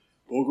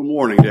Well, good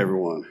morning to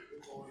everyone.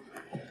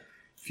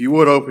 If you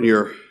would open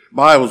your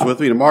Bibles with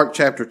me to Mark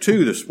chapter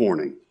 2 this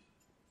morning.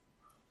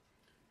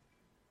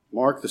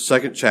 Mark, the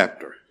second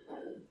chapter.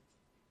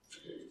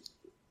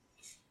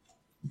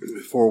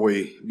 Before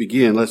we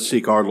begin, let's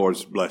seek our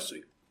Lord's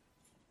blessing.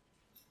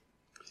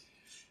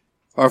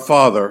 Our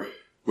Father,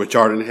 which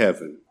art in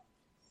heaven,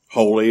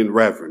 holy and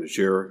reverend is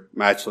your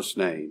matchless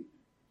name.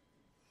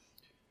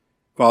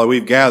 Father,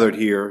 we've gathered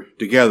here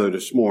together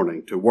this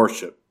morning to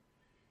worship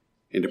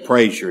and to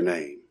praise your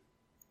name.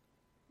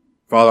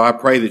 Father, I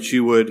pray that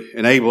you would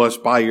enable us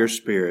by your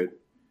Spirit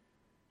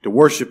to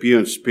worship you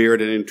in spirit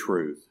and in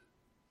truth,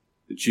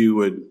 that you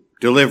would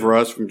deliver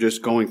us from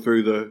just going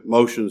through the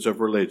motions of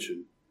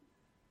religion.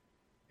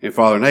 And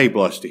Father,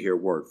 enable us to hear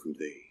word from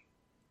thee.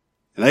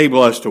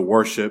 Enable us to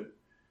worship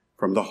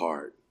from the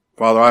heart.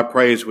 Father, I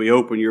pray as we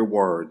open your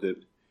word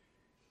that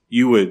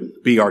you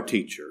would be our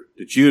teacher,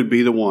 that you would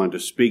be the one to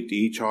speak to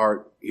each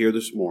heart here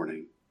this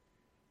morning.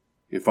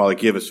 And Father,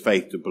 give us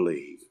faith to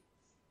believe,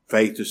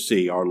 faith to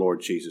see our Lord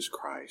Jesus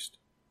Christ.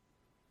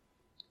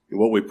 And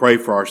what we pray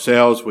for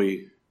ourselves,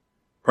 we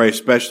pray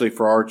especially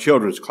for our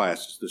children's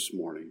classes this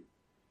morning.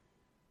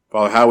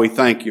 Father, how we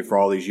thank you for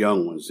all these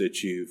young ones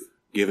that you've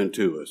given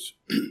to us.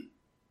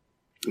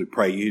 We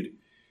pray you'd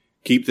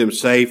keep them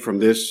safe from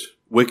this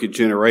wicked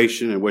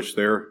generation in which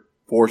they're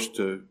forced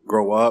to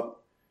grow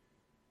up.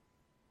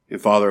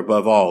 And Father,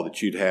 above all,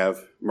 that you'd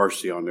have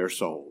mercy on their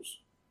souls.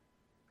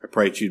 I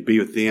pray that you'd be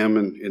with them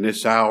in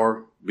this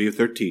hour, be with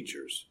their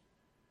teachers.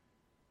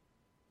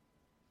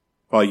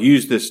 Father,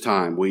 use this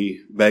time,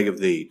 we beg of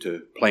thee,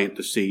 to plant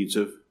the seeds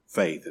of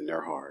faith in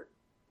their heart.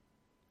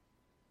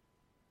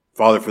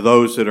 Father, for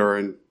those that are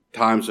in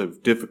times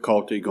of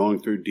difficulty, going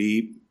through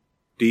deep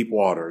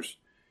waters,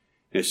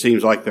 and it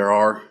seems like there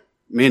are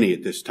many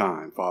at this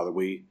time, Father,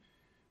 we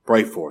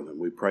pray for them.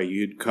 We pray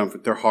you'd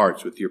comfort their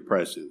hearts with your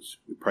presence.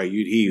 We pray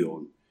you'd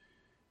heal,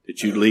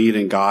 that you'd lead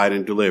and guide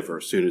and deliver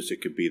as soon as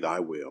it could be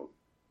thy will.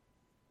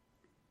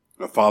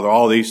 Father,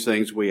 all these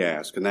things we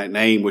ask in that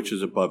name which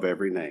is above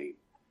every name,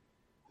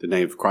 the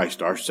name of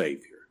Christ our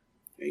Savior.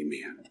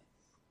 Amen.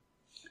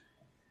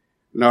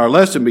 Now our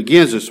lesson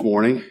begins this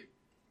morning,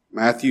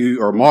 Mark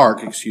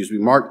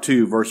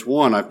 2, verse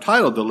 1. I've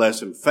titled the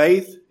lesson,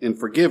 Faith and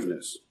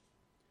Forgiveness.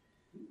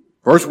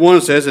 Verse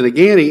 1 says, And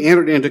again he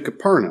entered into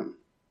Capernaum,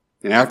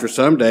 and after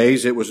some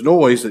days it was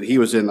noised that he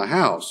was in the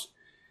house.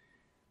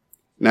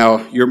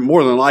 Now, you're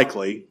more than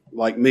likely,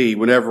 like me,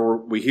 whenever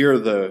we hear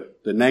the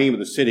name of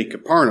the city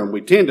Capernaum, we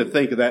tend to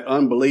think of that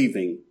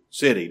unbelieving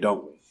city,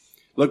 don't we?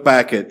 Look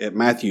back at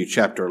Matthew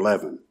chapter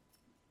 11.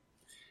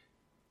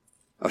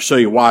 I'll show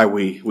you why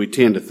we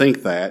tend to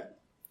think that.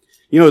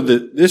 You know,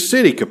 this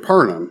city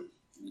Capernaum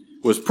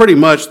was pretty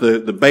much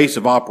the base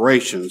of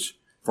operations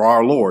for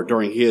our Lord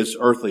during his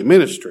earthly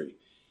ministry.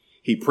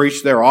 He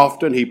preached there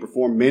often. He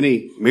performed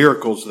many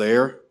miracles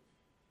there.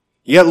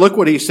 Yet look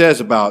what he says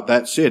about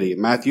that city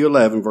in Matthew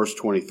 11, verse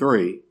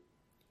 23.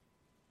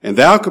 And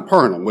thou,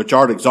 Capernaum, which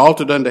art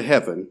exalted unto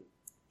heaven,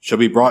 shall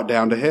be brought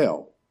down to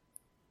hell.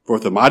 For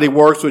if the mighty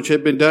works which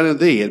had been done in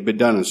thee had been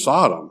done in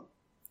Sodom,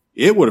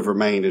 it would have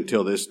remained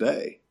until this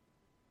day.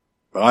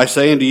 But I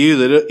say unto you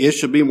that it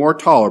shall be more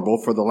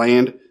tolerable for the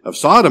land of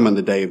Sodom in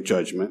the day of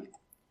judgment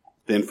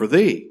than for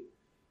thee.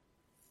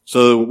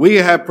 So we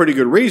have pretty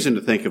good reason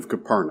to think of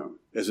Capernaum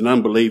as an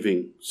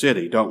unbelieving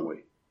city, don't we?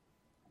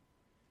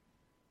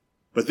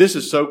 But this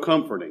is so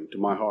comforting to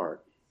my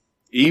heart.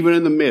 Even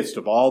in the midst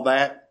of all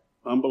that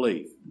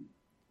unbelief,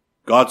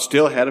 God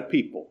still had a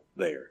people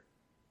there.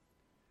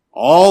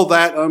 All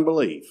that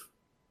unbelief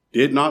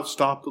did not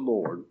stop the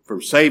Lord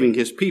from saving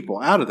his people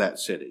out of that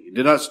city. It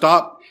did not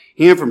stop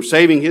him from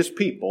saving his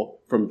people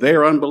from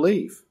their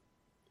unbelief.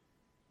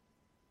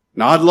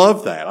 Now, I'd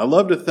love that. I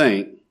love to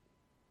think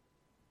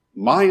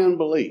my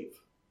unbelief,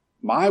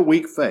 my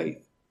weak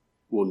faith,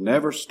 will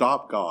never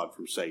stop God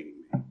from saving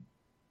me.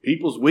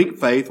 People's weak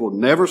faith will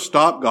never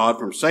stop God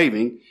from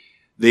saving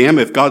them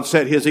if God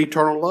set his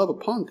eternal love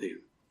upon them.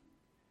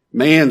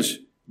 Man's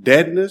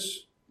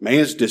deadness,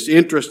 man's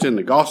disinterest in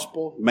the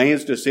gospel,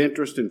 man's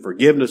disinterest in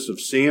forgiveness of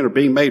sin or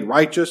being made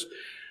righteous,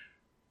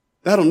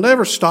 that'll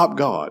never stop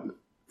God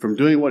from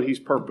doing what he's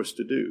purposed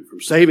to do,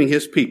 from saving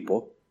his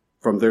people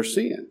from their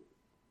sin.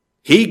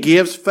 He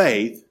gives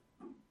faith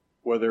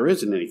where there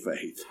isn't any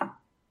faith,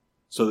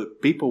 so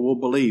that people will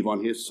believe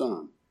on his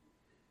Son.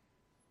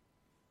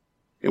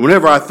 And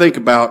whenever I think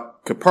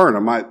about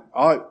Capernaum,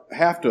 I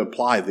have to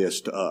apply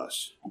this to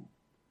us.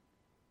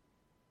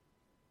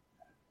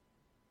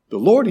 The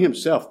Lord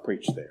himself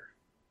preached there.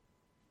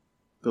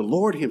 The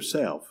Lord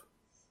himself.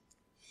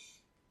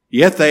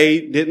 Yet they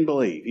didn't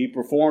believe. He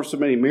performed so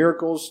many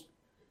miracles,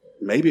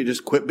 maybe it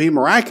just quit being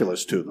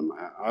miraculous to them.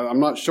 I'm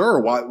not sure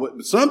why.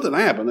 Something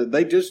happened that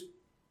they just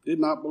did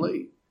not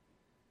believe.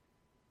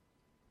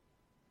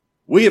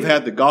 We have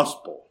had the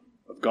gospel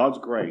of God's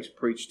grace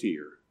preached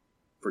here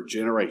for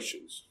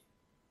generations.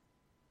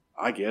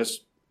 I guess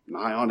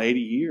nigh on 80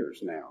 years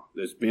now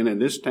that's been in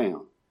this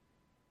town.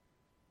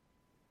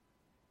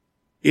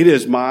 It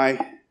is my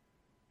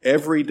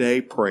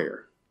everyday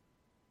prayer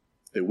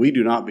that we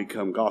do not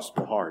become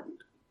gospel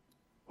hardened.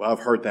 Well, I've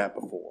heard that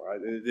before.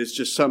 It's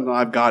just something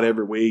I've got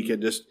every week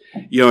and just,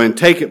 and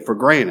take it for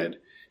granted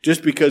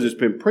just because it's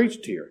been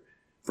preached here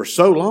for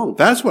so long.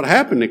 That's what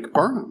happened in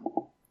Capernaum.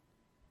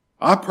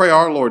 I pray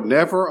our Lord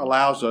never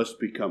allows us to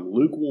become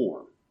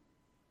lukewarm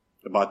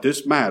about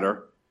this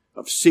matter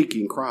of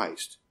seeking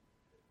Christ.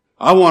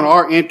 I want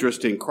our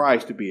interest in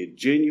Christ to be a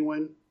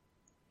genuine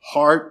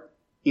heart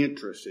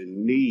interest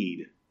and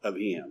need of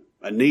Him,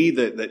 a need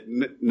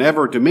that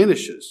never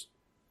diminishes.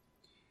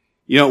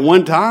 At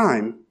one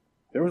time,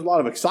 there was a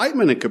lot of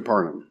excitement in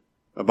Capernaum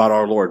about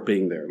our Lord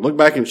being there. Look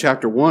back in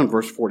chapter 1,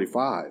 verse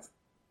 45.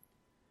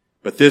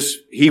 But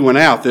he went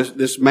out,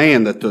 this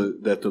man that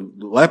the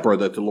leper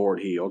that the Lord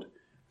healed,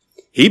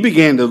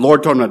 the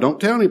Lord told him, now don't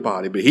tell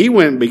anybody, but he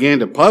went and began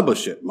to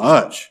publish it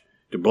much,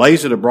 to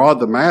blaze it abroad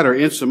the matter,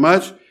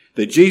 insomuch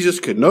that Jesus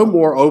could no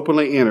more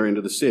openly enter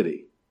into the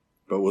city,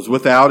 but was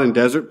without in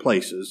desert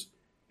places,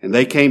 and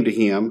they came to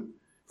him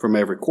from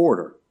every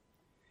quarter.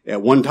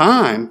 At one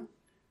time,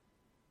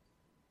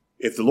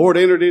 if the Lord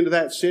entered into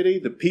that city,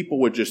 the people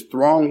would just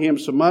throng him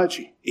so much,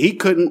 he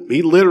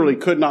literally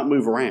could not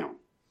move around.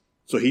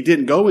 So he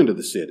didn't go into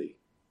the city.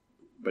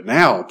 But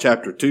now,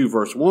 chapter 2,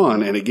 verse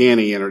 1, and again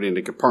he entered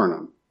into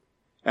Capernaum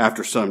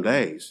after some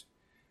days.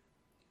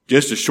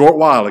 Just a short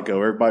while ago,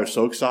 everybody was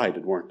so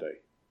excited, weren't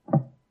they?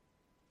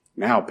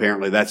 Now,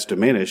 apparently, that's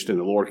diminished and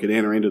the Lord could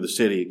enter into the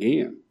city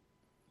again.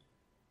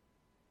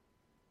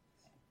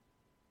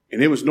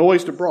 And it was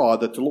noised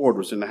abroad that the Lord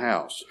was in the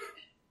house.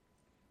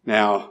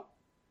 Now,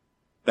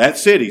 that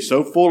city,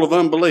 so full of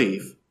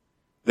unbelief,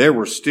 there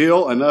were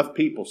still enough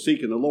people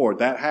seeking the Lord.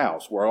 That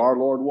house where our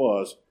Lord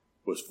was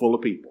full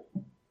of people.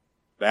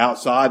 The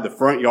outside, the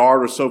front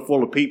yard was so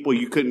full of people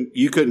you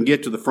couldn't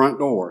get to the front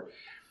door.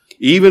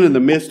 Even in the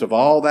midst of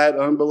all that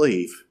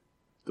unbelief,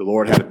 the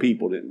Lord had a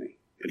people, didn't He?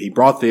 And He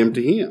brought them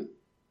to Him.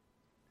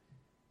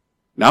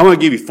 Now I'm going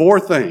to give you 4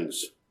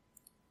 things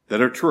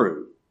that are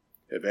true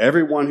of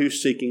everyone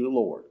who's seeking the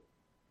Lord.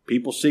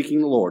 People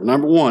seeking the Lord.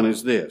 Number 1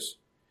 is this.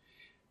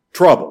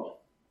 Trouble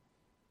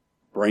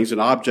brings an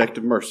object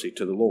of mercy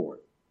to the Lord.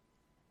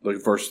 Look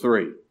at verse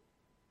 3.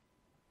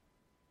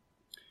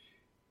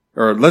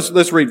 Or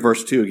let's read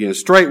verse 2 again.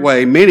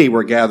 Straightway many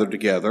were gathered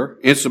together,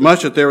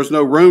 insomuch that there was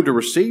no room to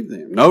receive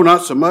them. No,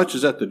 not so much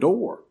as at the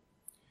door.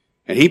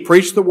 And he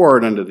preached the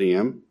word unto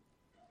them.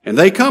 And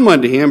they come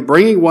unto him,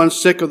 bringing one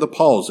sick of the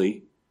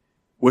palsy,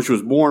 which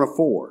was born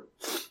afore.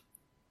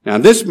 Now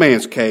in this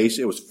man's case,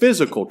 it was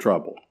physical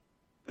trouble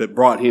that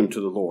brought him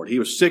to the Lord. He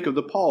was sick of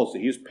the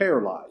palsy. He was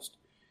paralyzed.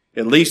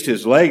 At least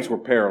his legs were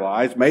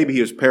paralyzed. Maybe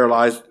he was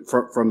paralyzed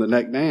from the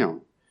neck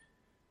down.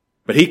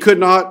 But he could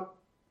not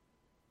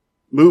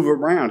move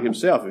around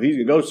himself. If he's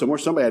going to go somewhere,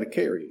 somebody had to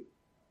carry him.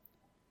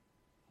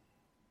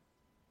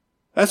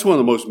 That's one of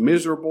the most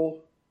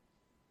miserable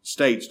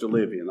states to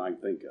live in I can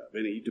think of.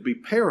 And to be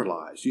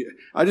paralyzed.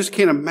 I just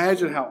can't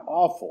imagine how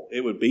awful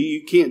it would be.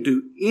 You can't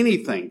do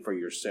anything for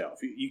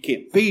yourself. You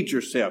can't feed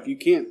yourself. You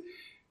can't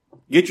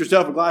get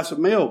yourself a glass of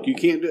milk. You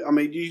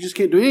just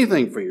can't do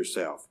anything for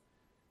yourself.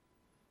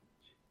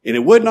 And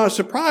it would not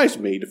surprise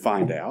me to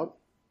find out,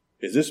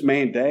 as this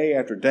man day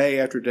after day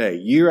after day,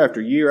 year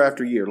after year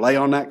after year, lay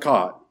on that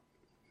cot,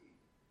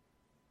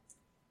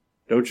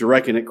 don't you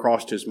reckon it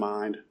crossed his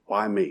mind,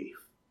 why me?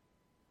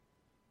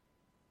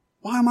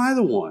 Why am I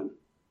the one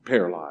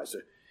paralyzed?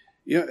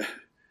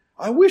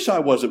 I wish I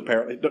wasn't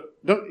paralyzed.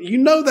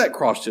 That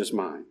crossed his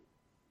mind.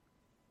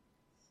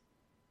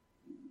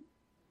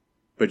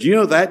 But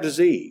that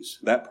disease,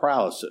 that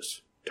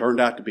paralysis,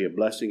 turned out to be a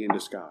blessing in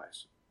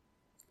disguise.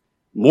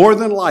 More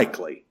than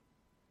likely,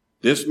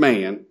 this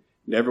man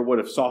never would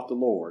have sought the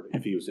Lord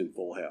if he was in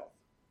full health.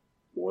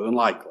 More than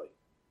likely.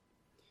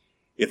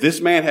 If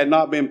this man had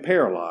not been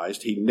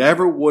paralyzed, he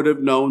never would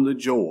have known the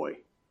joy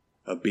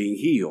of being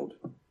healed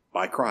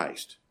by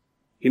Christ.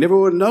 He never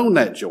would have known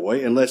that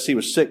joy unless he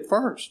was sick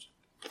first.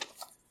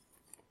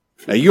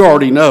 Now you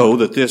already know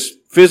that this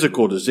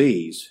physical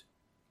disease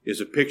is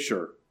a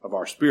picture of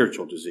our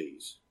spiritual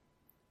disease.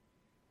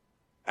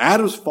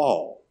 Adam's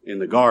fall in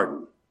the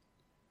garden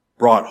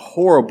brought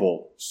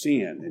horrible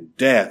sin and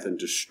death and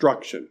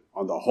destruction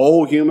on the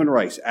whole human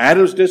race.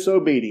 Adam's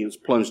disobedience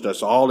plunged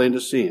us all into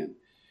sin.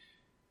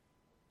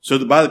 So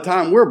that by the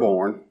time we're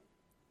born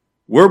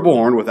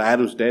with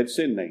Adam's dead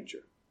sin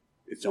nature.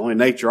 It's the only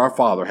nature our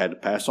Father had to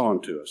pass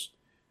on to us.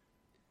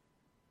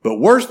 But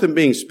worse than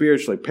being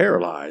spiritually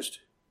paralyzed,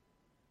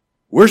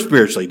 we're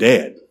spiritually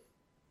dead.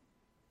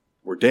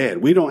 We're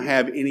dead. We don't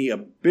have any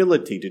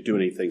ability to do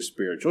anything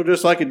spiritual.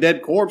 Just like a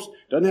dead corpse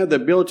doesn't have the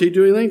ability to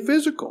do anything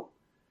physical.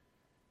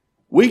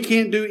 We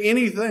can't do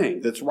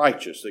anything that's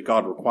righteous that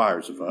God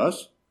requires of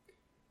us.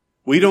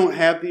 We don't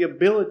have the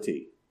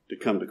ability to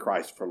come to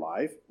Christ for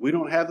life. We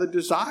don't have the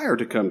desire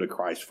to come to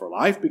Christ for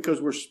life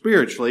because we're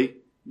spiritually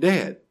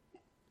dead.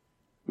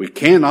 We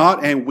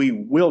cannot and we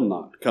will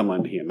not come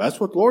unto Him.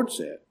 That's what the Lord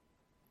said.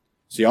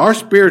 See, our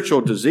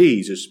spiritual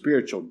disease is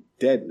spiritual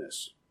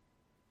deadness.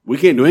 We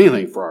can't do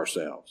anything for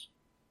ourselves.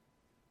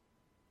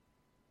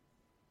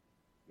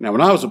 Now,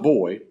 when I was a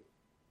boy,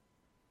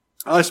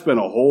 I spent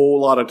a whole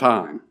lot of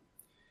time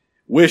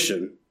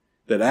wishing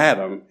that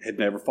Adam had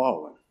never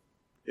fallen.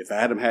 If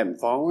Adam hadn't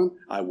fallen,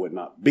 I would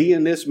not be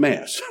in this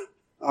mess.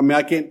 I mean,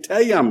 I can't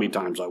tell you how many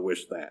times I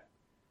wish that.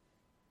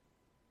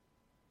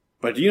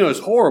 But do you know, as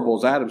horrible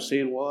as Adam's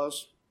sin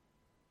was,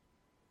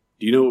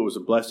 do you know it was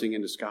a blessing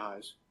in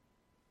disguise?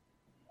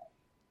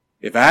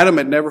 If Adam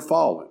had never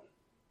fallen,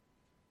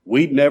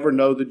 we'd never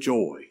know the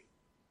joy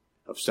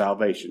of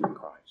salvation in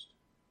Christ.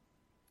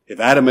 If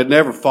Adam had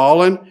never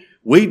fallen,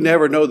 we'd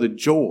never know the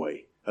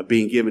joy of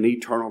being given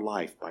eternal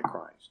life by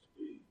Christ.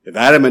 If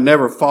Adam had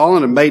never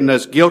fallen and made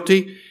us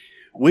guilty,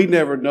 we'd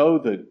never know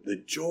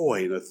the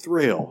joy and the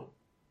thrill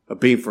of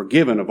being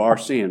forgiven of our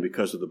sin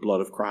because of the blood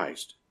of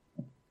Christ.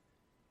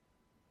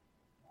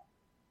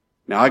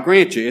 Now, I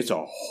grant you, it's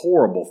a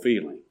horrible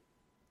feeling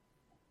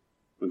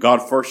when God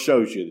first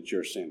shows you that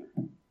you're a sinner.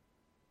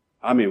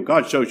 I mean, when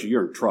God shows you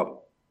you're in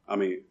trouble. I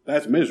mean,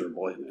 that's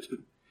miserable, isn't it?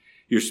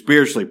 You're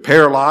spiritually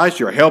paralyzed.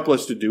 You're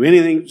helpless to do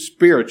anything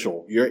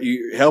spiritual.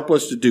 You're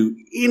helpless to do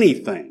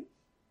anything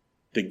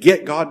to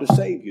get God to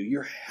save you.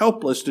 You're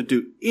helpless to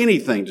do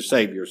anything to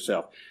save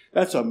yourself.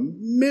 That's a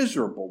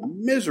miserable,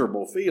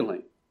 miserable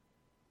feeling.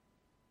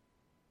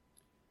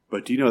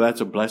 But do you know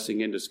that's a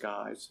blessing in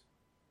disguise?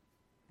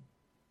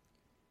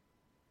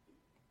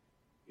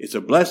 It's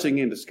a blessing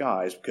in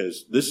disguise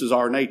because this is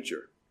our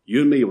nature.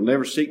 You and me will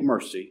never seek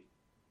mercy.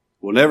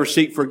 We'll never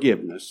seek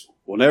forgiveness.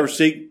 We'll never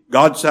seek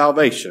God's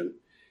salvation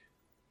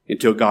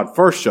until God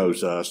first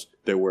shows us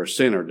that we're a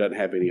sinner, doesn't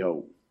have any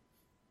hope.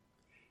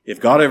 If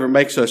God ever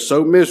makes us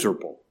so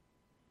miserable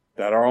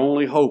that our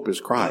only hope is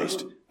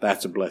Christ,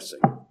 that's a blessing.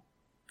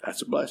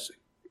 That's a blessing.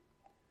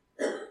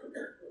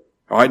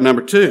 All right,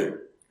 number 2.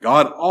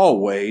 God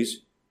always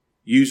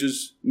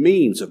uses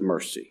means of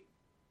mercy.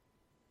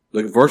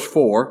 Look at verse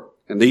 4.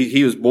 And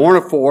he was born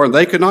of 4, and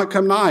they could not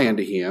come nigh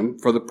unto him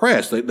for the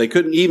press. They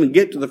couldn't even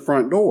get to the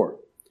front door.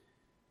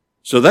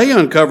 So they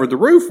uncovered the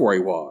roof where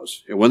he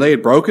was. And when they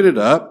had broken it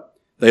up,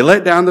 they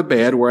let down the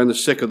bed wherein the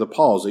sick of the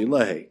palsy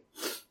lay.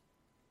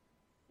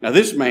 Now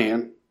this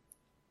man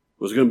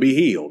was going to be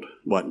healed,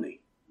 wasn't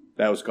he?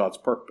 That was God's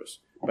purpose.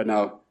 But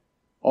now,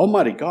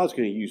 Almighty God's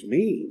going to use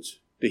means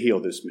to heal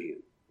this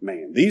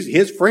man.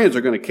 His friends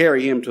are going to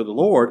carry him to the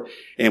Lord,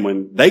 and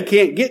when they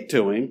can't get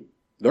to him,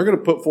 they're going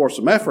to put forth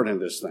some effort in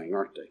this thing,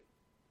 aren't they?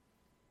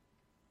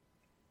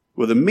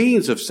 Well, the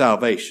means of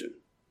salvation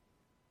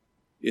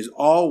is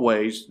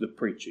always the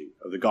preaching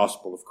of the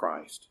gospel of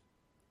Christ.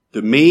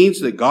 The means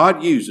that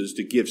God uses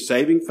to give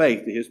saving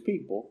faith to his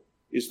people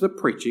is the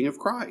preaching of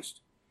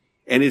Christ.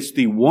 And it's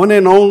the one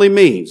and only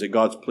means that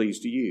God's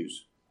pleased to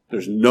use.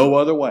 There's no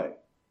other way.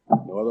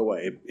 No other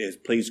way. It has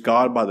pleased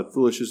God by the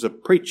foolishness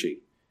of preaching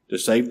to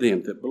save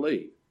them that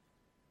believe.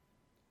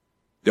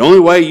 The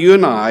only way you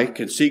and I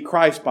can see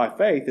Christ by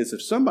faith is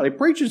if somebody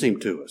preaches him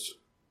to us.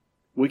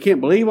 We can't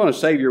believe on a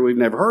Savior we've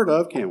never heard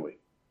of, can we?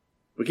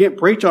 We can't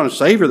preach on a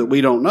Savior that we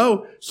don't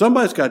know.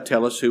 Somebody's got to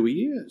tell us who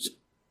he is.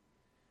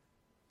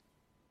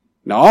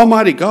 Now,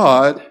 Almighty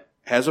God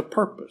has a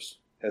purpose,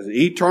 has an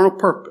eternal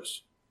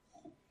purpose,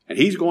 and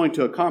he's going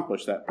to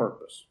accomplish that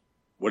purpose.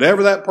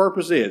 Whatever that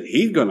purpose is,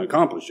 he's going to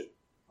accomplish it.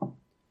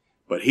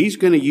 But he's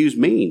going to use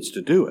means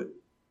to do it.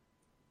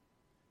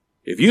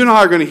 If you and I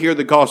are going to hear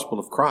the gospel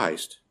of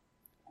Christ,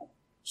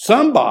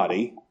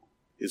 somebody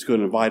is going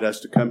to invite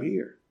us to come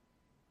here.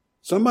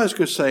 Somebody's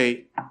going to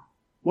say,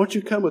 why don't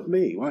you come with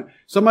me?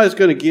 Somebody's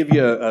going to give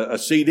you a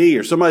CD,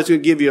 or somebody's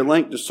going to give you a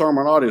link to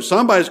sermon audio.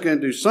 Somebody's going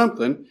to do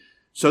something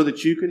so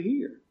that you can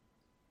hear.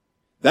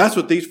 That's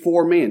what these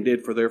 4 men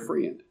did for their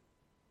friend.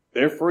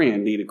 Their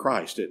friend needed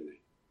Christ, didn't they?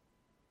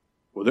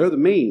 Well, they're the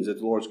means that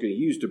the Lord's going to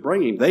use to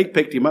bring him. They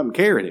picked him up and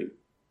carried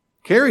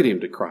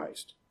him to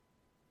Christ.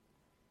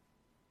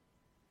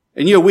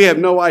 And we have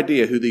no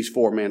idea who these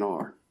 4 men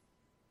are.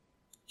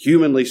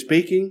 Humanly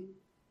speaking,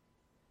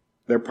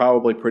 they're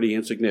probably pretty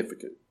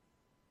insignificant.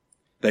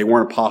 They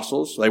weren't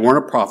apostles. They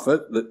weren't a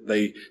prophet.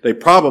 They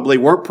probably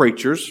weren't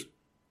preachers.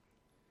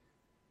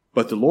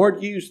 But the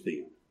Lord used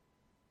them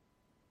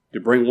to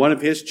bring one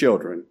of his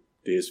children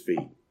to his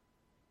feet.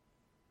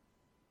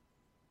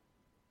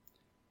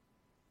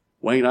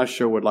 Wayne, I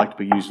sure would like to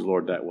be used the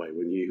Lord that way,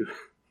 wouldn't you?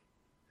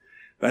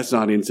 That's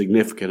not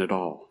insignificant at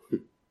all.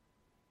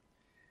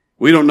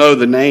 We don't know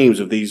the names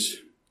of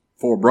these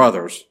 4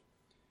 brothers,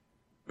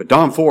 but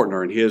Don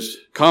Fortner, in his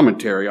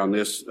commentary on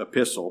this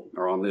epistle,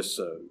 or on this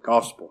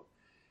gospel,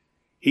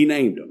 he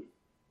named them.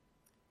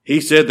 He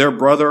said their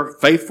brother,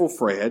 Faithful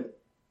Fred,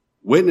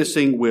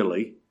 Witnessing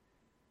Willie,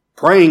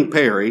 Praying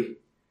Perry,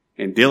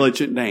 and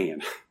Diligent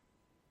Dan.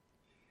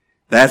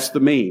 That's the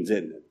means,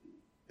 isn't it?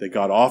 That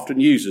God often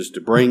uses to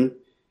bring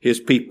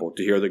his people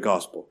to hear the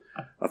gospel.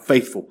 A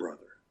faithful brother,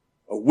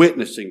 a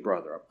witnessing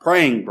brother, a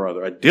praying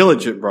brother, a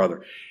diligent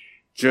brother.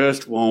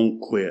 Just won't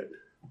quit.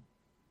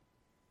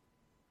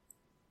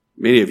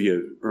 Many of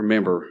you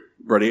remember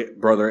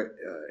Brother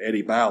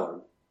Eddie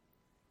Ballard.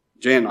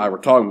 Jan and I were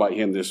talking about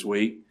him this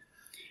week.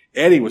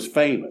 Eddie was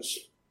famous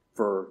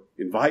for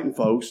inviting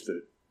folks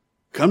to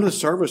come to the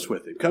service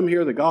with him, come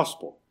hear the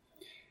gospel.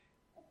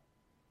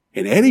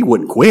 And Eddie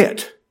wouldn't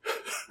quit.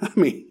 I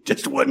mean,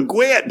 just wouldn't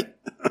quit.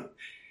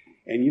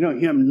 And you know,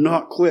 him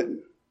not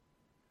quitting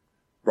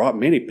brought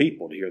many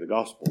people to hear the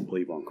gospel and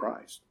believe on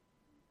Christ.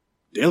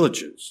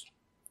 Diligence.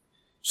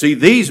 See,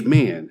 these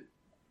men,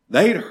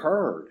 they'd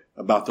heard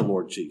about the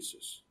Lord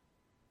Jesus.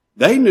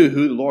 They knew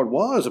who the Lord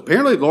was.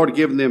 Apparently, the Lord had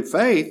given them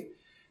faith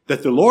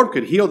that the Lord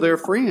could heal their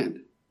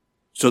friend.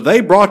 So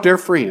they brought their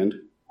friend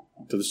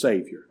to the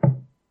Savior.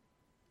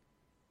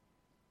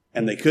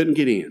 And they couldn't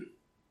get in.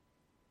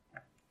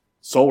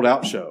 Sold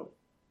out show.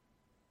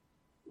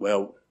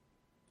 Well,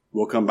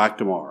 we'll come back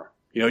tomorrow.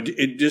 You know,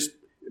 it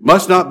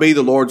must not be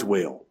the Lord's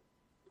will.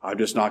 I'm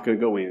just not going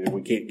to go in and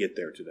we can't get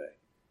there today.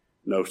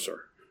 No,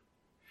 sir.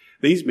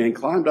 These men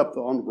climbed up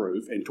on the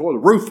roof and tore the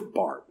roof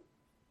apart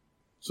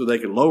so they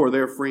could lower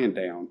their friend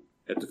down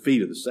at the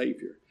feet of the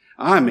Savior.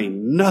 I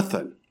mean,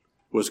 nothing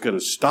was going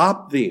to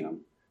stop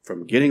them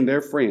from getting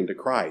their friend to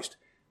Christ.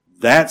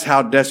 That's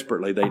how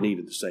desperately they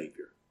needed the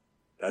Savior.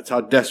 That's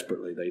how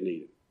desperately they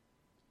needed him.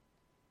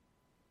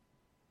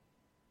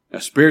 Now,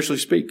 spiritually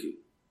speaking,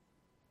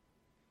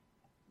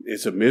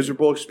 it's a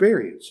miserable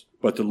experience,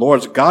 but the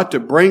Lord's got to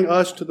bring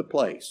us to the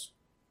place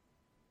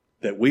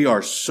that we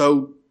are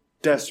so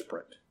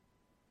desperate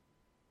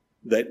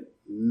that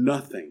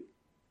nothing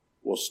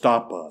will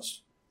stop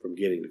us from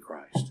getting to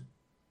Christ.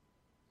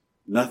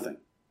 Nothing.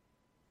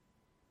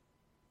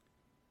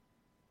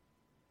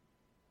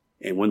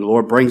 And when the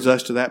Lord brings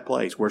us to that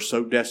place, we're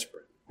so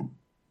desperate.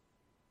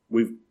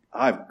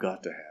 I've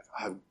got to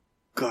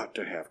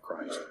have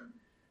Christ.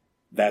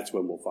 That's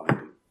when we'll find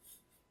him.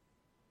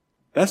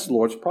 That's the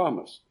Lord's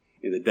promise.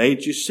 In the day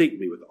that you seek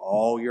me with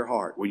all your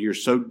heart, when you're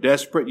so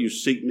desperate you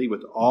seek me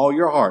with all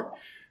your heart,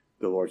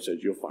 the Lord says,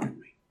 you'll find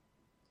me.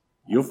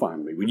 You'll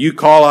find me. When you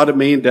call out to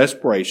me in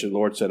desperation, the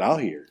Lord said, I'll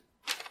hear.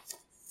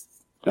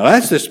 Now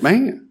that's this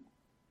man.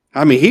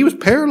 I mean, he was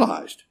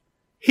paralyzed.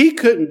 He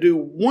couldn't do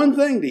one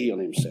thing to heal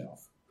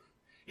himself.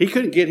 He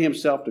couldn't get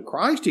himself to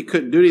Christ. He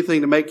couldn't do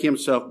anything to make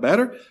himself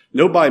better.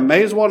 Nobody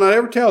may as well not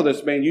ever tell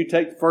this man, you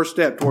take the first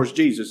step towards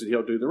Jesus and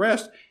he'll do the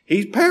rest.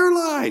 He's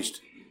paralyzed.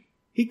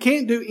 He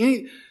can't do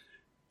any.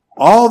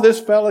 All this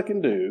fella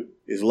can do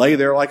is lay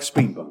there like a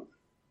speed bump.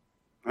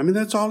 I mean,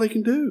 that's all he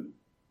can do.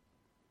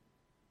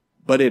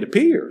 But it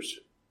appears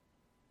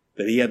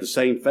that he had the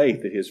same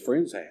faith that his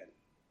friends had.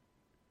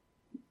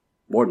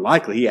 More than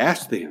likely, he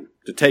asked them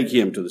to take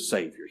him to the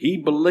Savior. He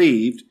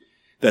believed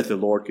that the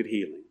Lord could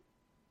heal him.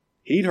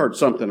 He'd heard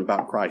something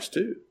about Christ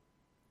too.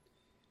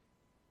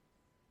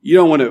 You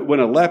know, when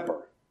a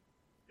leper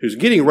who's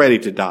getting ready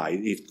to die,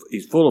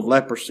 he's full of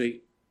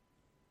leprosy.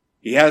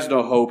 He has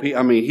no hope.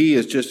 He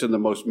is just in the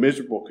most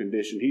miserable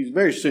condition. He's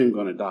very soon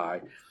going to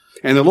die.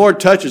 And the Lord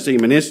touches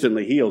him and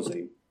instantly heals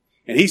him.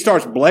 And he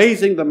starts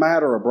blazing the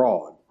matter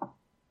abroad.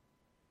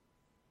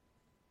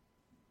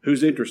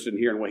 Who's interested in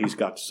hearing what he's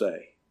got to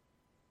say?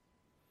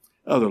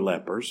 Other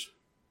lepers.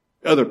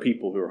 Other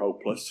people who are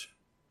hopeless.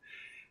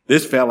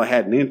 This fella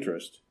had an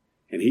interest.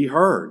 And he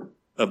heard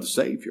of the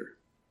Savior.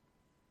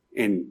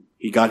 And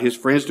he got his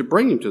friends to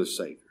bring him to the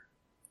Savior.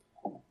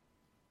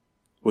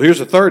 Well, here's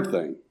the third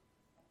thing.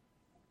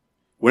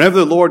 Whenever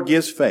the Lord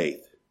gives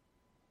faith,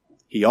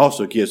 he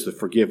also gives the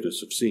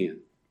forgiveness of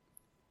sin.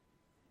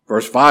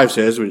 Verse 5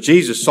 says, when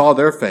Jesus saw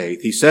their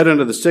faith, he said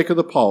unto the sick of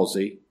the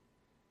palsy,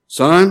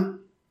 Son,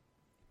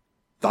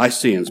 thy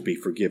sins be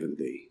forgiven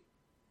thee.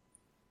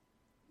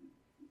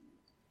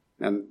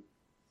 And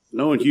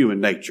knowing human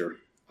nature,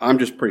 I'm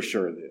just pretty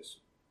sure of this.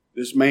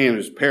 This man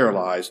who's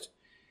paralyzed,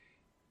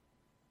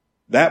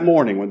 that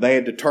morning when they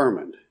had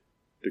determined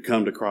to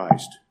come to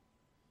Christ,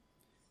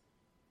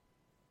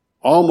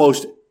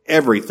 almost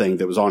everything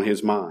that was on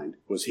his mind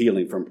was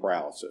healing from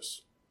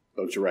paralysis.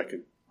 Don't you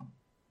reckon?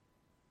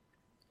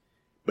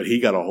 But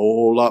he got a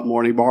whole lot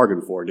more than he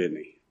bargained for, didn't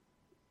he?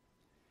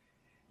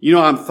 You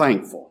know, I'm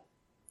thankful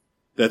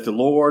that the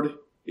Lord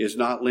is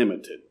not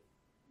limited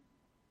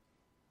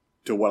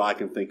to what I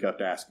can think of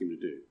to ask him to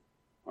do.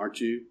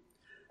 Aren't you?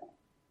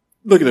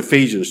 Look at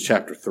Ephesians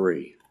chapter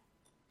 3.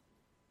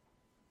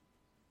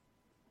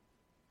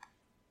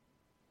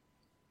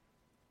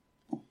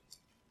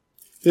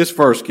 This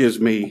verse gives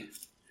me,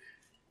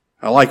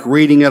 I like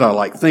reading it, I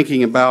like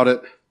thinking about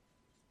it.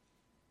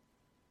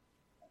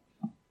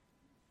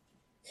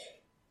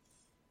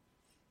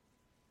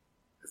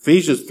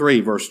 Ephesians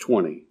 3, verse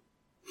 20.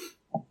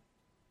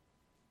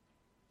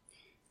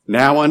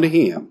 Now unto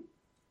him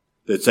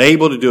that's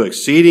able to do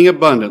exceeding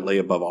abundantly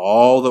above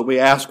all that we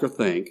ask or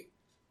think,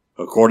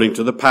 according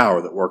to the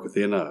power that worketh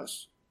in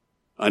us.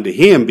 Unto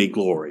him be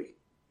glory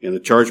in the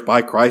church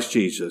by Christ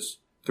Jesus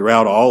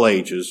throughout all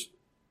ages,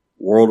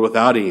 world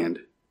without end.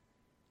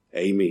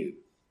 Amen.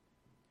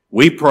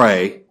 We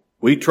pray,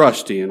 we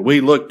trust in, we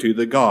look to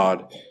the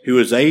God who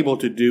is able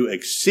to do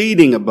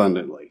exceeding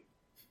abundantly.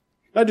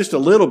 Not just a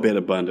little bit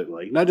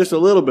abundantly, not just a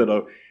little bit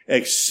of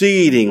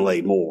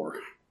exceedingly more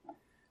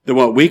than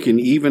what we can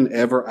even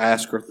ever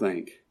ask or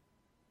think.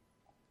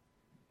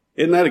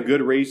 Isn't that a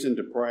good reason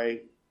to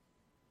pray?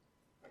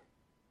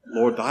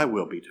 Lord, thy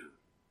will be done.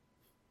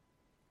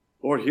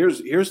 Lord,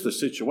 here's the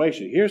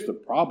situation. Here's the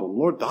problem.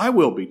 Lord, thy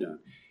will be done.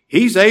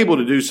 He's able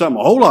to do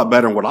something a whole lot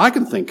better than what I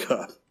can think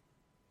of.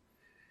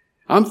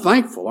 I'm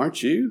thankful,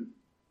 aren't you?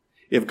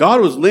 If God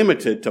was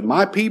limited to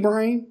my pea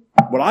brain,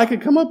 what I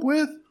could come up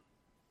with,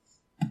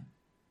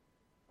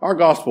 our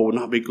gospel would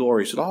not be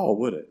glorious at all,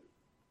 would it?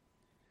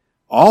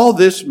 All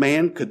this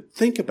man could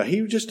think about,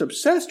 he was just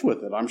obsessed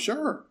with it, I'm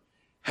sure.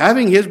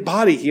 Having his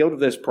body healed of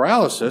this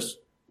paralysis,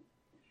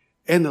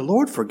 and the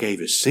Lord forgave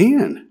his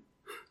sin.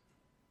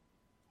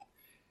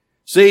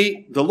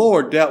 See, the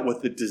Lord dealt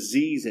with the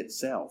disease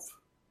itself.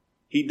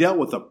 He dealt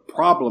with the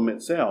problem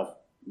itself,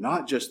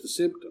 not just the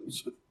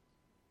symptoms.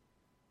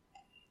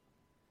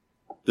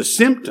 The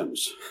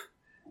symptoms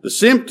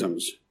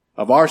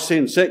of our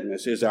sin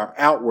sickness is our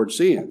outward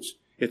sins.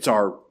 It's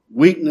our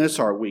weakness,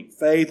 our weak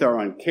faith,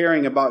 our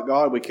uncaring about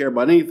God. We care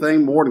about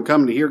anything more than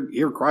coming to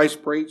hear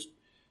Christ preached.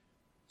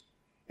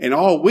 And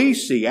all we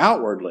see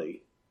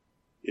outwardly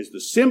is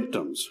the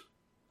symptoms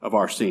of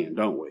our sin,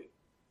 don't we?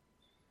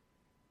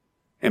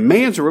 And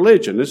man's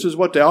religion, this is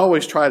what they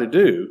always try to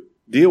do,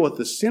 deal with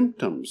the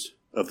symptoms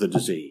of the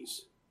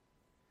disease.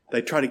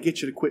 They try to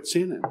get you to quit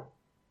sinning.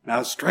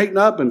 Now straighten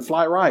up and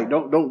fly right.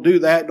 Don't do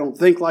that. Don't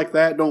think like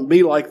that. Don't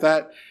be like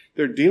that.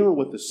 They're dealing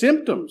with the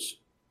symptoms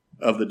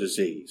of the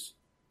disease.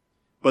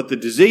 But the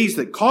disease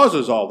that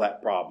causes all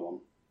that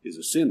problem is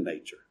a sin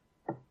nature.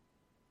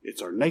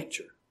 It's our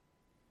nature.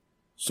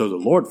 So the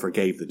Lord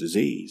forgave the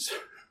disease.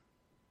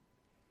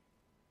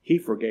 He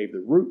forgave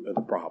the root of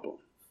the problem.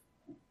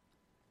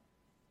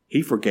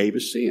 He forgave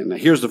his sin. Now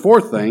here's the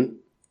fourth thing.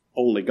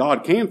 Only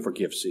God can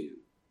forgive sin.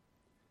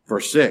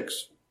 Verse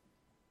 6.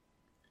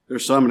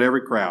 There's some in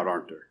every crowd,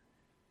 aren't there?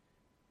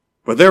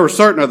 But there were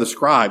certain of the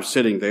scribes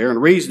sitting there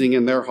and reasoning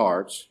in their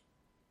hearts,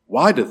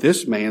 why doth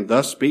this man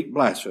thus speak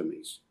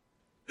blasphemies?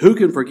 Who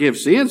can forgive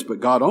sins but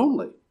God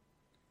only?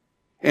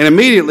 And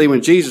immediately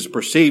when Jesus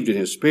perceived in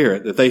his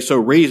spirit that they so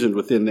reasoned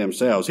within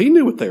themselves, he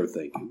knew what they were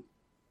thinking.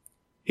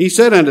 He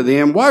said unto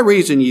them, why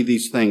reason ye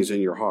these things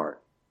in your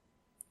heart?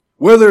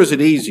 Whether is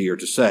it easier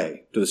to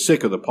say to the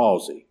sick of the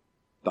palsy,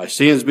 thy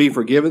sins be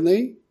forgiven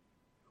thee?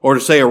 Or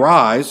to say,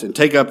 arise and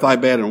take up thy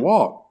bed and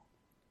walk?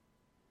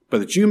 But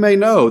that you may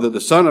know that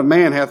the Son of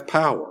Man hath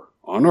power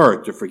on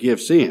earth to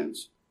forgive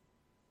sins.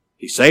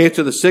 He saith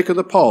to the sick of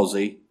the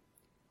palsy,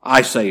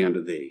 I say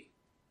unto thee,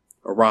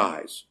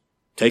 arise,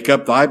 take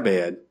up thy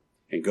bed,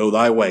 and go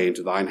thy way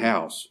into thine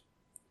house.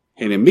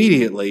 And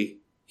immediately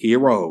he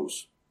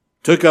arose,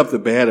 took up the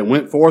bed, and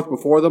went forth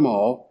before them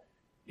all,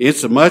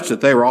 insomuch that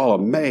they were all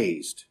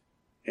amazed,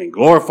 and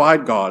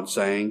glorified God,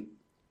 saying,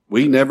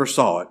 we never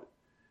saw it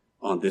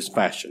on this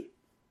fashion.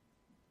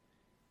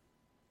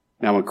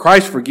 Now when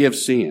Christ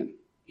forgives sin,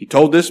 he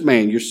told this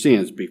man, your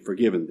sins be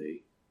forgiven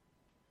thee.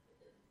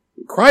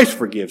 When Christ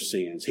forgives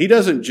sins, he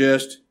doesn't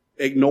just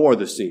ignore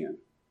the sin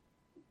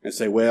and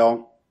say,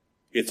 well,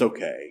 it's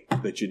okay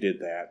that you did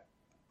that.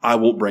 I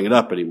won't bring it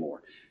up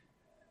anymore.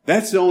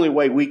 That's the only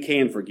way we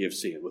can forgive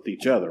sin, with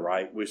each other,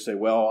 right? We say,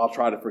 well, I'll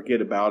try to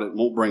forget about it and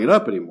won't bring it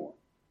up anymore.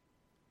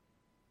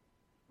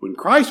 When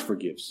Christ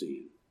forgives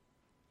sin,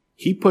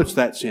 he puts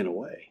that sin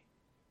away.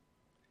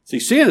 See,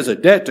 sin is a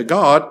debt to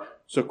God,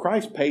 so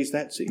Christ pays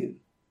that sin.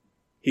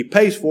 He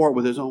pays for it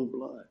with his own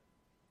blood.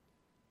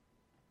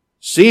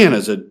 Sin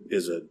is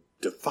a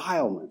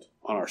defilement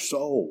on our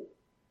soul.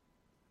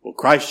 Well,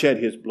 Christ shed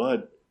his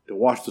blood to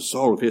wash the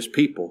soul of his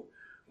people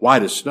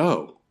white as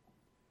snow.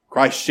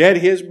 Christ shed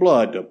his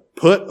blood to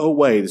put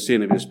away the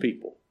sin of his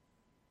people.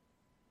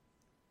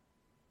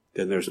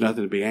 Then there's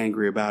nothing to be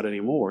angry about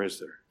anymore, is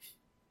there?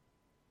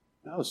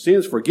 No,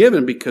 sin's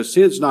forgiven because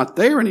sin's not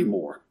there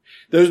anymore.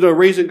 There's no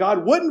reason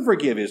God wouldn't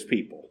forgive his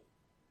people,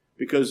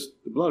 because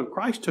the blood of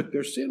Christ took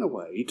their sin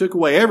away. He took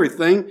away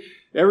everything,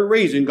 every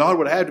reason God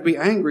would have to be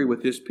angry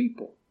with his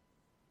people.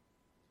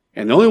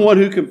 And the only one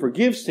who can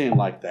forgive sin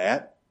like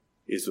that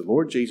is the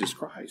Lord Jesus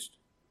Christ.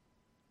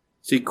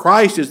 See,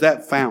 Christ is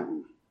that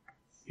fountain.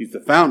 He's the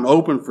fountain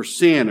open for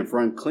sin and for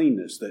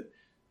uncleanness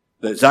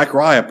that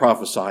Zechariah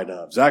prophesied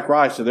of.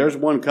 Zechariah said, there's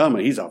one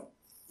coming. He's a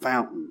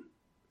fountain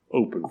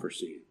open for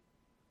sin.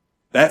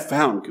 That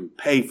fountain can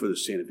pay for the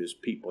sin of his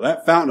people.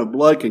 That fountain of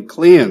blood can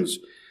cleanse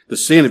the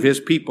sin of his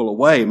people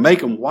away, make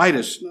them white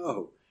as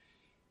snow.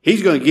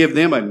 He's going to give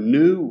them a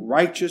new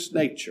righteous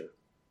nature,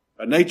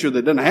 a nature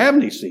that doesn't have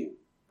any sin,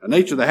 a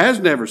nature that has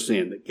never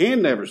sinned, that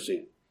can never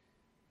sin.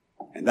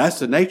 And that's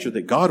the nature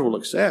that God will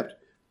accept.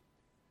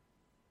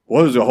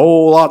 Well, there's a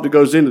whole lot that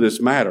goes into this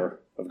matter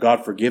of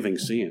God forgiving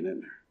sin,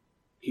 isn't there?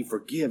 He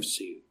forgives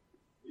sin.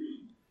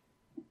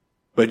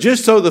 But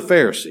just so the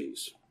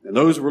Pharisees and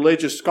those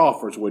religious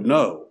scoffers would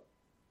know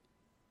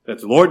that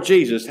the Lord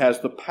Jesus has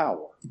the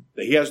power,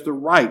 that he has the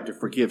right to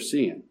forgive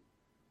sin,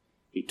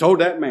 he told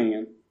that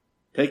man,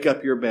 take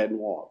up your bed and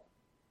walk.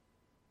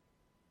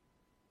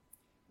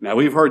 Now,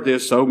 we've heard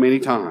this so many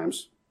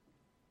times.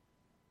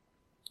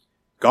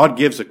 God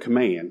gives a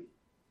command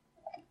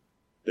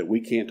that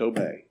we can't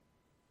obey.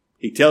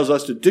 He tells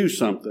us to do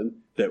something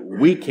that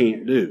we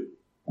can't do.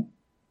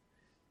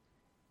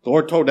 The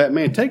Lord told that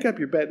man, take up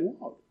your bed and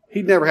walk.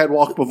 He'd never had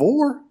walked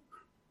before.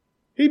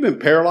 He'd been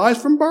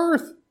paralyzed from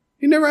birth.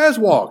 He never has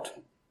walked.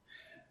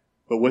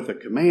 But with a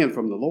command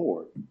from the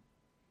Lord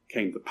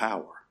came the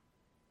power.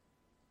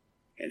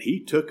 And he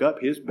took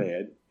up his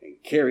bed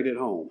and carried it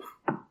home.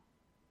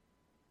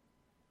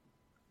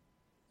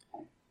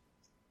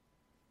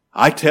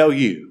 I tell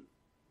you,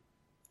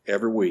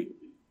 every week,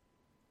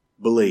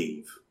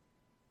 believe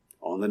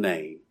on the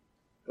name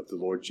of the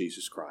Lord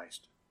Jesus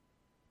Christ.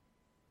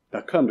 Now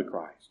come to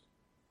Christ.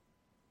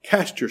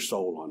 Cast your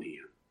soul on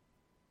him.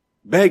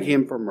 Beg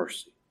him for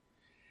mercy.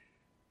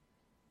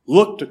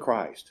 Look to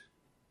Christ.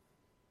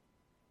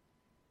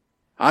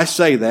 I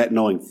say that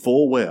knowing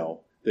full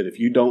well that if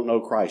you don't know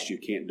Christ, you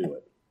can't do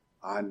it.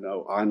 I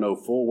know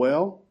full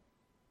well.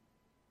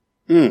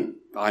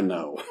 I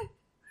know.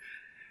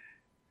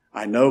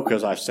 I know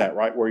because I sat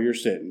right where you're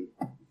sitting,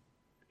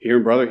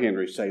 hearing Brother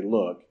Henry say,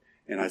 look,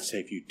 and I'd say,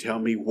 if you tell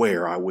me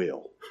where, I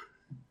will.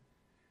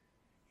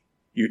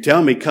 You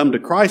tell me come to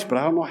Christ, but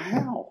I don't know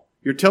how.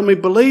 You're telling me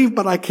believe,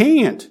 but I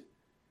can't.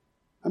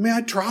 I mean,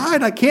 I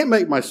tried. I can't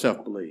make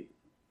myself believe.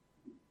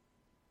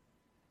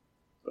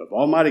 But if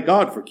Almighty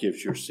God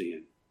forgives your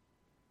sin,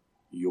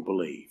 you'll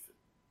believe.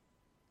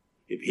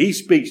 If he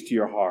speaks to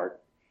your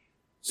heart,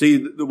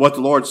 see what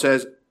the Lord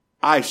says,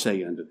 I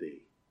say unto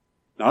thee.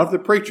 Not if the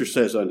preacher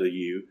says unto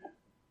you,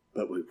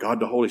 but when God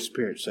the Holy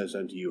Spirit says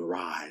unto you,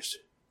 arise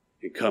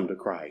and come to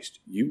Christ,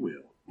 you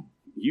will.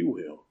 You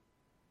will.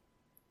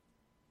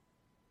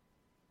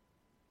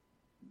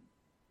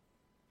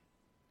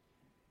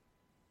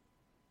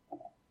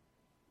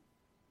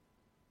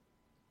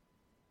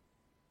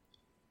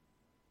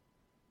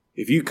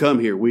 If you come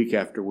here week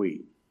after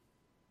week,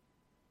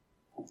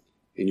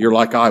 and you're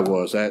like I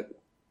was, that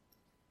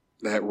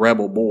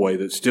rebel boy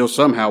that still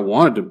somehow I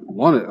wanted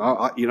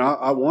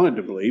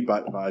to believe,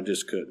 but I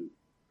just couldn't.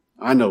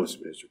 I know it's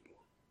miserable.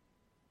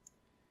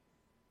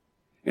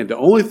 And the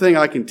only thing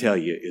I can tell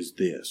you is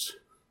this.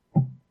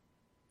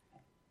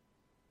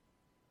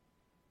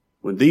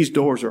 When these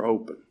doors are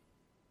open,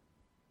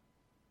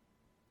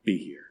 be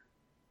here.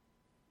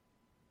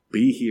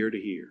 Be here to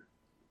hear.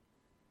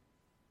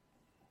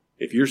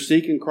 If you're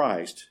seeking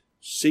Christ,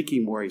 seek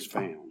him where he's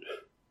found.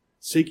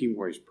 Seek him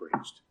where he's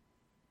preached.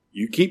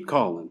 You keep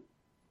calling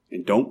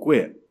and don't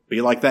quit.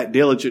 Be like that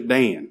diligent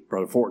Dan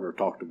Brother Fortner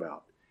talked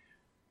about.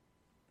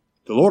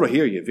 The Lord will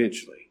hear you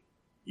eventually.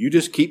 You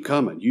just keep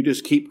coming. You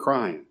just keep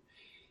crying.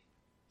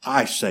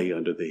 I say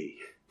unto thee,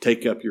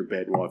 take up your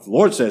bed and walk. If the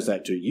Lord says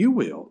that to you, you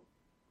will.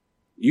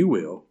 You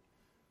will.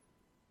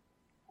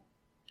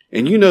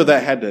 And you know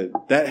that had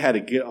to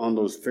get on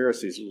those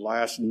Pharisees'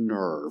 last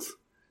nerve.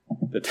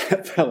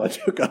 That fella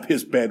took up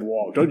his bed and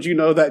walked. Don't you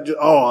know that?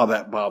 Oh,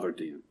 that bothered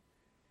him.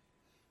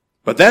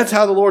 But that's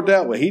how the Lord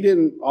dealt with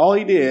it. All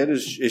he did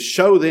is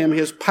show them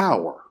his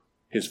power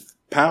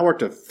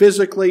to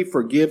physically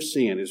forgive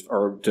sin,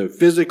 or to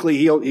physically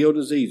heal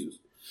diseases.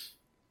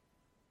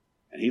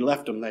 And he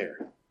left them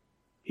there.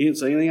 He didn't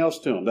say anything else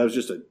to them. That was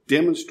just a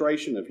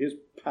demonstration of his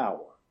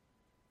power.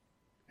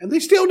 And they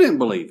still didn't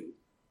believe him.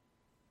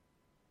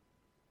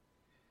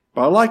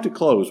 But I'd like to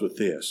close with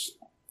this.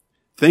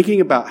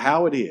 Thinking about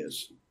how it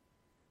is,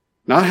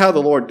 not how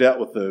the Lord dealt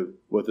with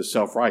the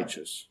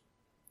self-righteous,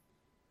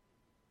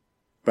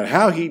 but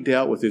how he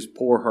dealt with his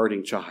poor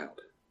hurting child.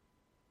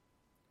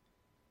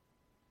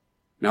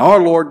 Now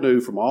our Lord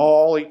knew from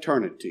all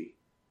eternity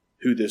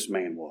who this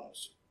man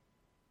was.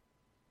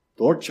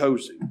 The Lord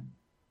chose him.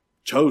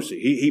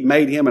 He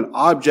made him an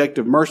object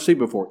of mercy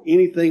before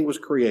anything was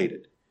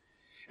created.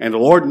 And the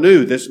Lord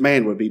knew this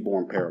man would be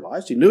born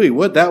paralyzed. He knew he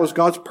would. That was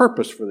God's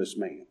purpose for this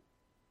man,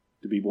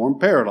 to be born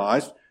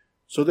paralyzed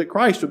so that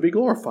Christ would be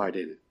glorified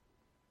in it.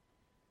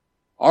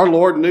 Our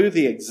Lord knew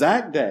the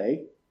exact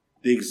day,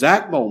 the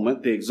exact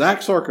moment, the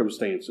exact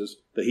circumstances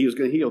that he was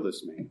going to heal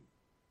this man.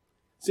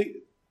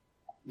 See,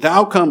 the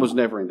outcome was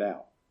never in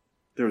doubt.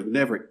 There was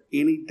never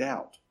any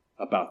doubt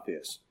about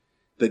this.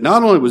 That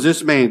not only was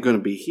this man going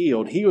to be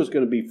healed, he was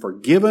going to be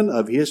forgiven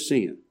of his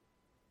sin.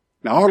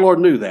 Now our Lord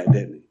knew that,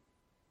 didn't he?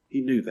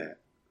 He knew that.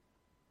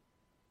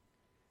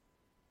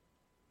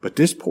 But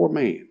this poor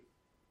man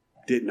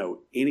didn't know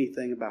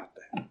anything about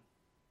that.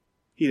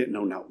 He didn't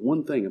know not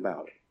one thing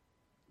about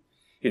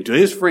it. Until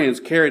his friends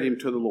carried him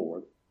to the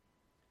Lord,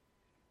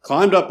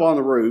 climbed up on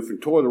the roof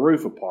and tore the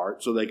roof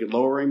apart so they could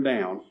lower him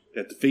down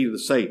at the feet of the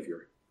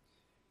Savior.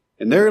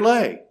 And there he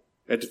lay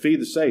at the feet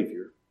of the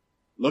Savior,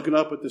 looking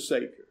up at the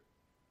Savior.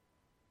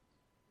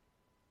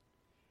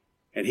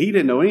 And he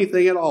didn't know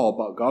anything at all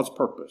about God's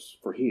purpose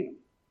for him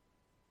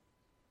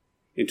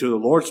until the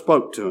Lord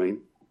spoke to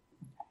him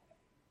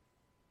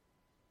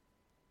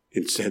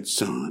and said,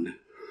 "Son."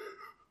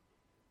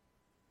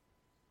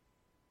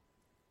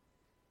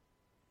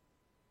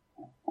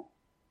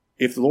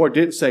 If the Lord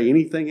didn't say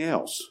anything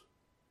else,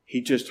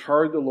 he just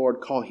heard the Lord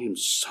call him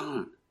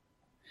son.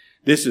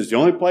 This is the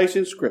only place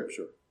in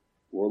Scripture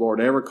where the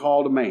Lord ever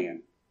called a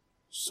man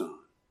son.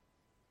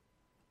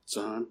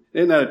 Son.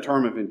 Isn't that a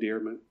term of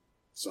endearment?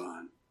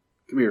 Son.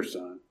 Come here,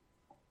 son.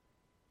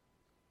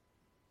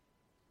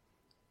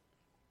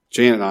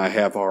 Jan and I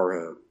have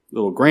our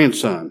little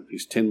grandson.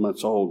 He's 10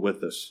 months old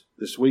with us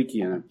this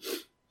weekend.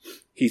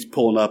 he's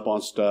pulling up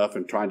on stuff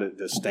and trying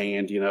to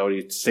stand,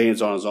 he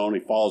stands on his own, he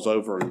falls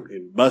over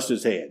and busts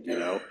his head,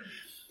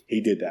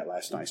 He did that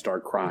last night,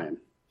 started crying.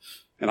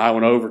 And I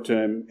went over to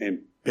him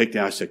and picked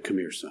him. I said, "Come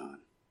here, son."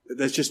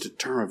 That's just a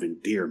term of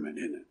endearment,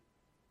 isn't it?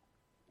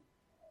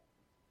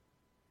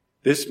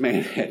 This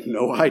man had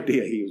no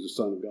idea he was the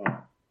Son of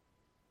God,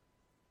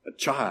 a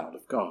child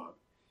of God,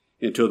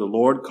 until the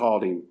Lord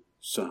called him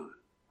son.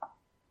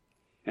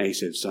 And he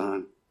said,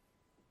 "Son,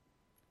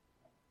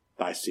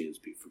 thy sins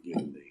be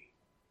forgiven thee."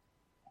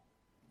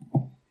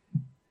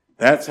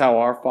 That's how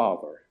our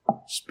Father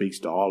speaks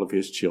to all of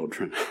his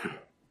children.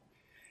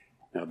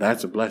 Now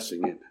that's a blessing,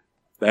 isn't it?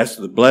 That's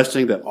the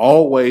blessing that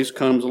always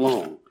comes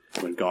along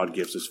when God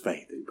gives us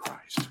faith in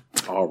Christ.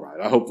 All right.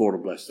 I hope the Lord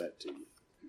will bless that to you.